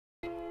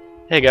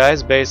Hey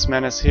guys, Base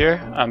Menace here.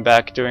 I'm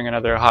back doing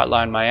another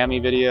Hotline Miami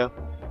video.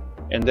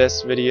 In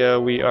this video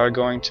we are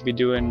going to be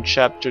doing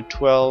Chapter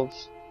 12,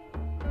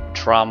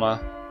 Trauma.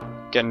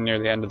 Getting near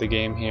the end of the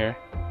game here.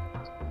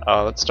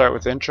 Let's start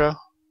with intro.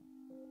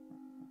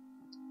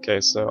 Okay,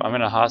 so I'm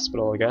in a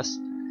hospital, I guess.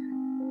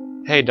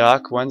 Hey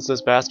Doc, when's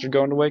this bastard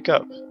going to wake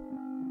up?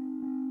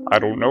 I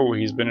don't know,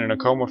 he's been in a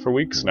coma for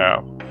weeks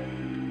now.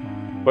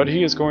 But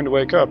he is going to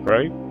wake up,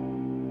 right?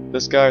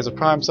 This guy is a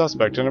prime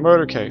suspect in a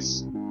murder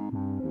case.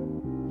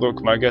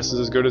 Look, my guess is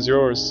as good as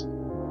yours,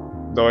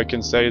 though I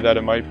can say that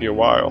it might be a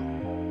while.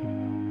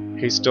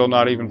 He's still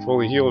not even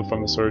fully healed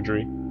from the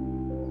surgery.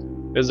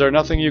 Is there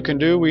nothing you can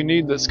do? We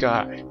need this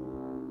guy.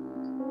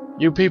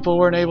 You people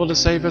weren't able to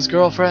save his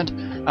girlfriend?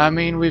 I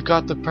mean, we've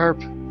got the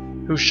perp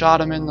who shot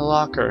him in the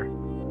locker.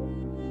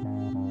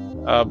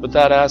 But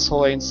that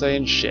asshole ain't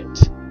saying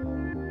shit.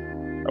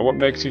 What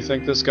makes you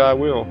think this guy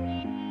will?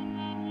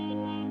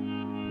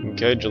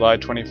 Okay, July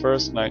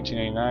 21st,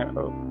 1989.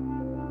 Oh,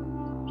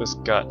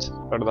 just got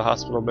out of the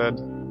hospital bed.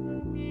 So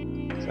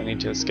I need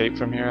to escape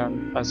from here,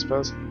 I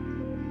suppose.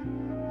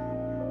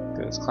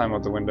 Okay, let's climb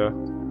out the window.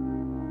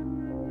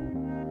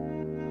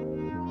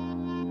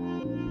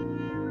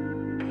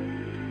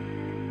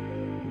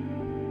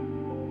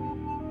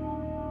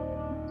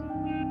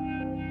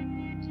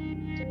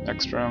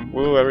 Next room.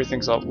 Whoa,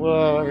 everything's all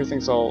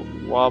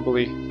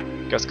wobbly.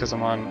 Guess because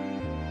I'm on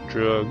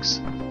drugs.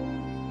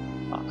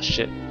 Ah,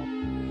 shit.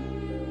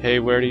 Hey,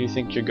 where do you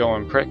think you're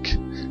going, prick?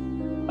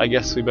 I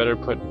guess we better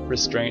put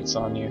restraints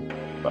on you.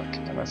 Fuck,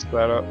 I messed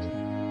that up.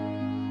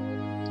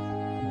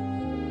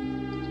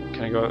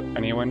 Can I go out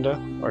any window?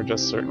 Or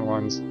just certain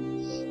ones?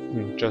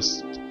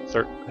 Just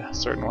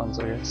certain ones,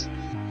 I guess.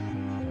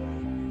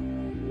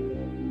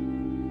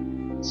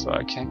 So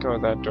I can't go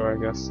out that door, I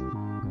guess.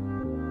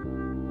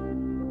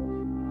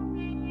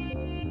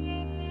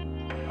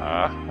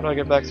 How do I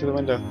get back through the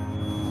window?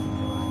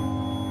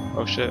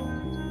 Oh shit.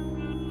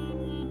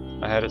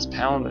 My head is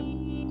pounding.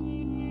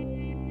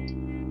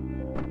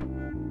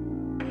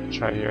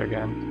 Try here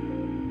again.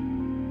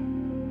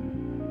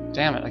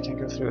 Damn it, I can't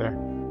go through there.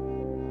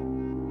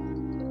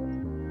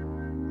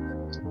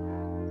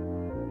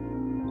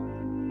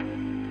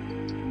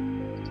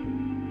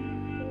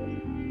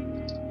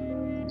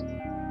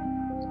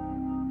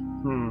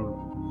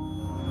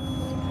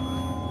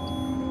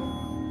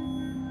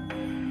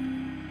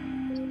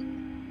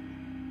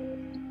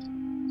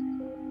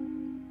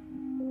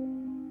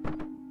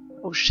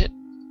 Oh shit.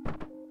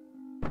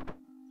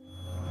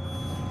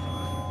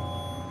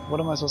 What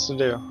am I supposed to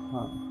do?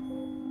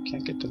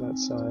 Can't get to that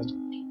side.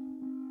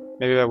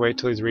 Maybe I wait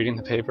till he's reading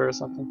the paper or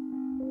something?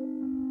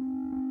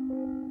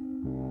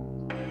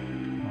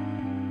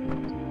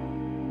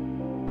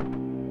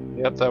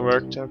 Yep, that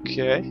worked.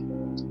 Okay.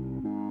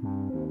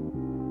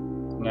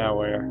 Now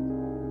where?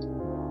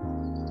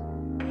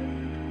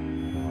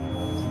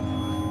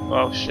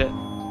 Oh shit.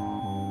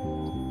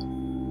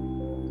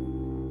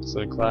 Is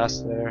there a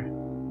glass there?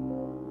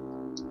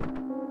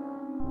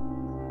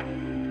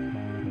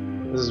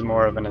 This is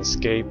more of an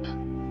escape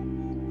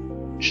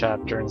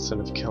chapter instead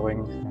of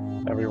killing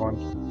everyone.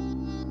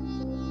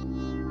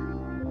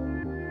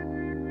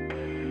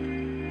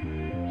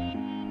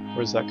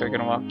 Where's that guy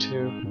gonna walk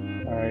to?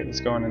 Alright,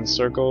 he's going in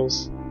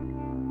circles.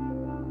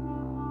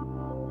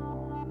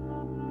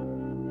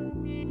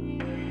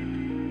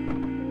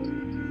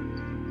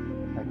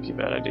 Might be a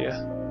bad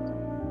idea.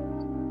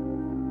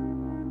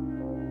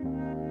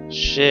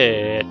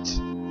 Shit.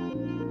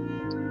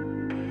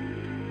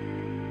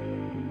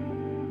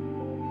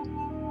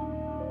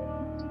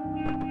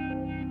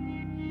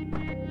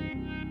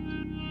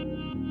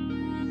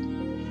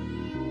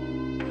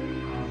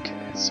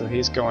 So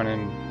he's going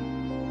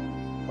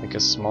in like a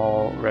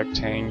small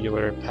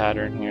rectangular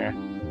pattern here.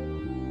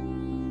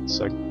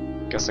 So I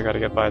guess I gotta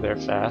get by there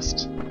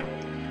fast.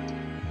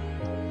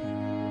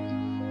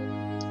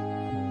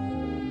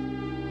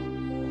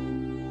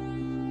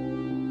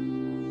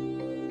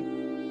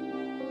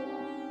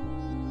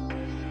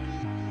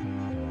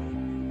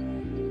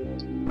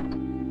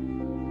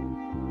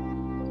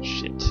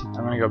 Shit,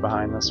 I'm gonna go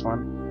behind this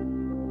one.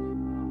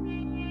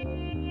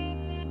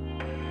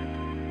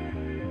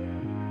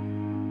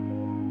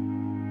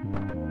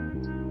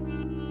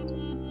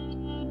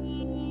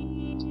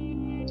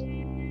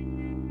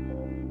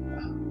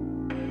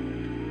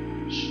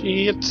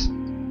 Shit.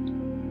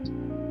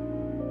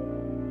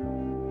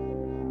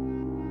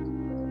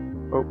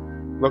 Oh,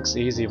 looks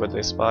easy, but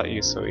they spot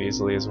you so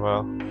easily as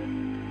well.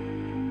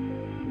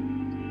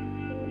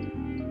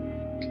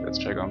 Okay, let's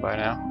try going by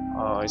now.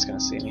 Oh, he's gonna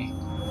see me.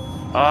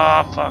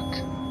 Ah, fuck.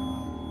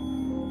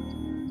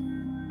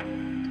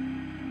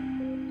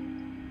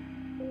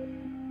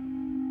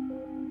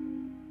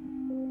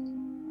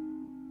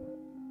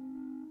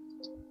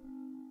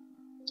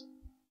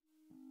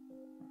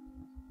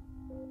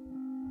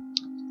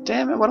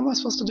 Damn it, what am I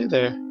supposed to do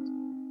there?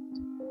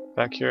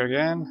 Back here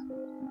again.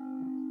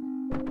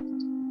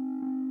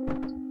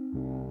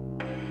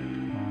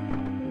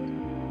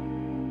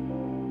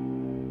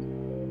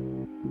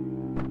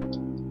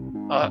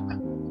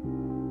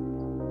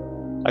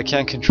 I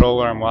can't control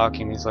where I'm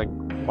walking. He's like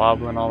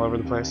wobbling all over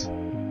the place.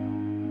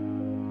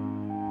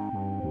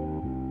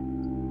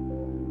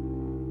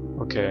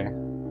 Okay.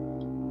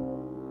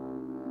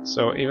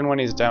 So even when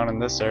he's down in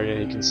this area,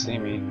 he can see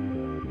me.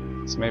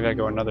 So maybe I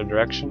go another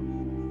direction.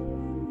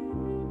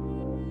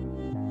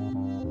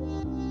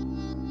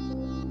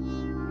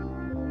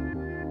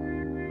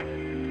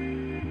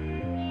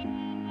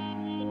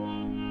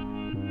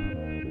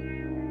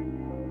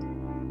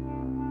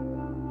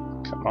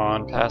 Come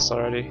on, pass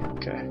already.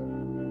 Okay.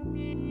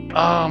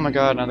 Oh my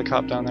god, now the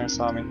cop down there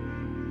saw me.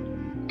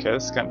 Okay,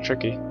 this is kind of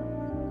tricky.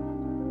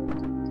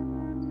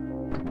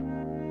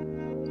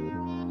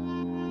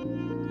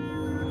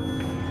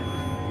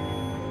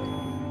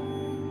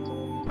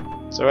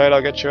 It's alright,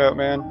 I'll get you out,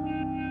 man.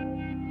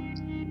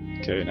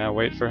 Okay, now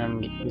wait for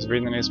him. He's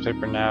reading the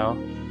newspaper now.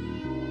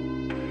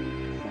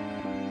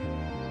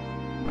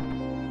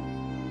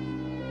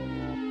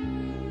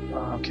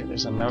 Okay,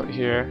 there's a note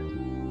here.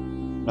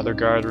 Another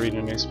guard reading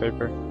a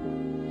newspaper.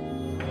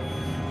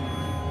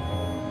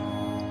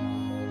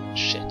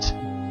 Shit.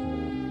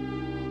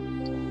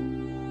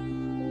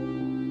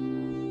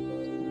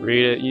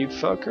 Read it, you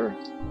fucker.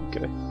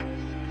 Okay.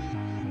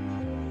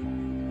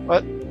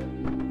 What?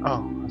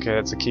 Oh, okay,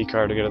 that's a key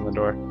card to get in the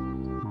door.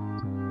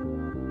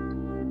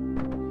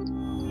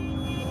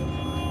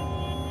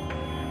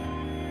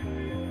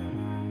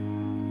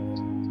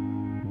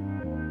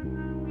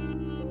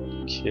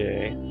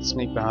 Okay,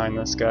 sneak behind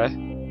this guy.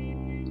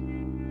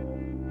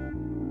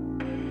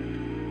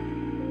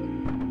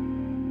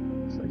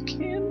 If I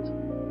can.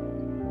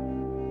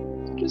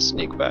 Just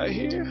sneak by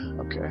here.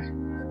 Okay.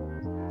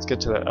 Let's get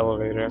to that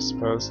elevator, I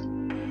suppose.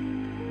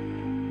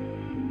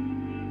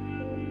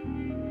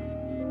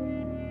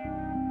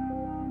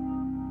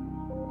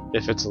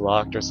 If it's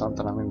locked or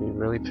something, I'm gonna be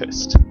really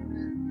pissed.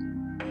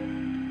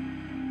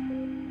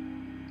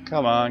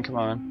 Come on, come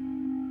on.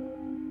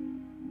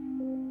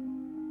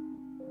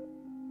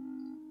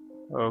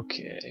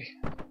 Okay.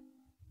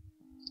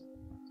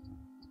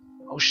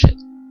 Oh shit.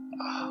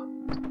 Oh,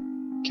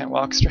 can't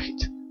walk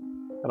straight.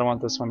 I don't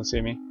want this one to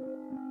see me.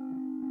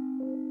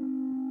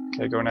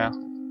 Okay, go now.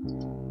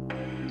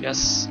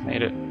 Yes,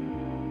 made it.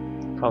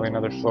 Probably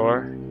another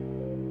floor.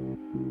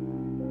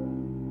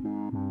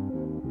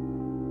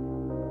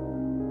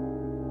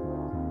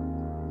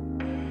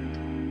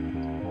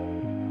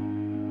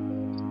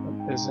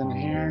 What is in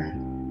here?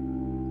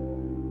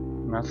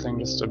 Nothing,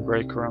 just a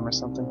break room or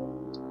something.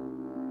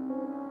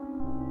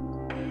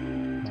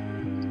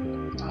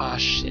 Ah,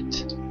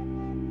 shit.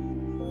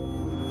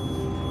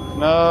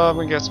 No, I'm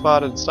gonna get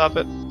spotted. Stop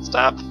it.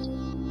 Stop!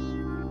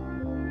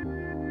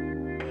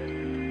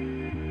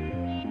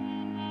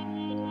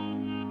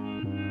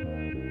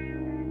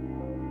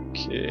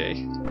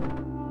 Okay.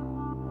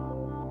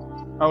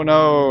 Oh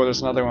no,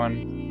 there's another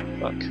one.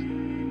 Fuck.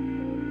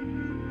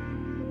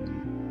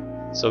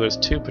 So there's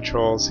 2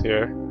 patrols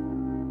here.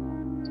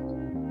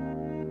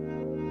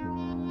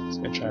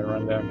 Just gonna try and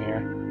run down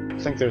here. I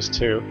think there's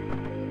 2.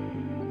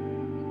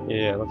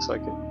 Yeah, looks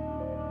like it.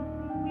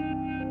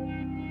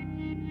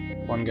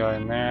 One guy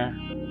in there.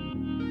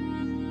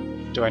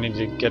 Do I need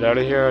to get out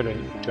of here, or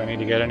do I need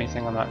to get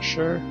anything? I'm not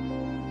sure.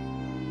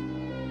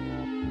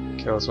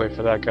 Okay, let's wait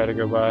for that guy to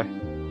go by.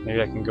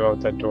 Maybe I can go out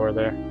that door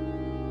there.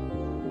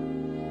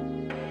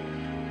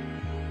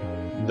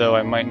 Though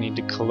I might need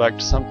to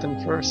collect something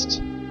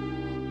first.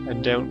 I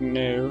don't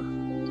know.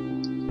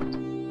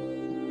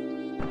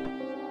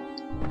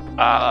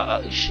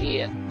 Ah,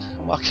 shit.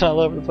 I'm walking all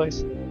over the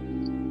place.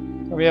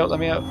 Let me out, let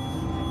me out.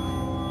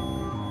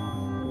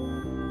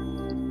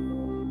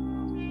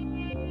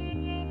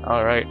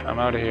 Alright, I'm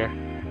out of here.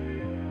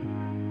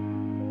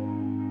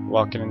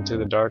 Walking into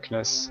the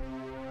darkness.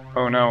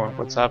 Oh no,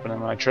 what's happening?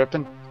 Am I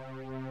tripping?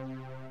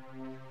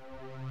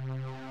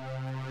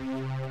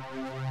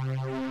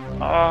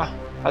 Ah,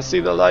 I see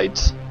the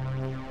light.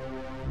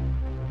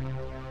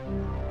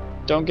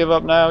 Don't give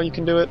up now, you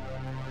can do it.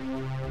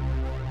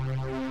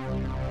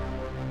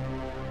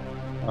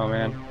 Oh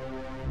man.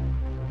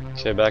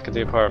 Okay, back at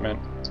the apartment.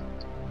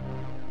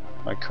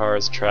 My car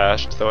is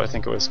trashed, though I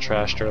think it was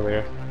trashed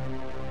earlier.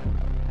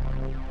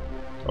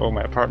 Oh,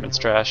 my apartment's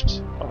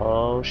trashed.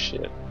 Oh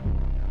shit.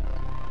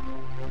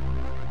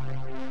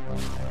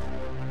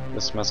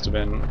 This must have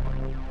been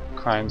a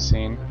crime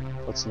scene.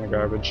 What's in the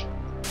garbage?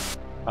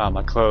 Ah,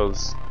 my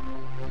clothes.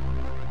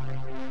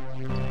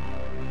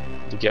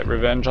 To get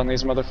revenge on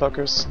these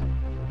motherfuckers?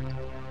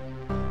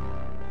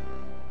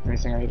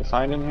 Anything I need to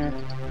find in here?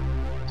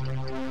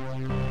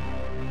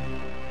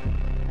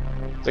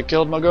 They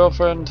killed my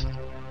girlfriend.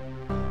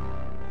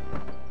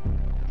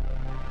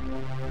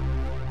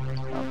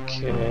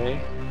 Okay.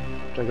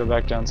 Do I go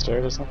back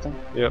downstairs or something?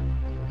 Yep.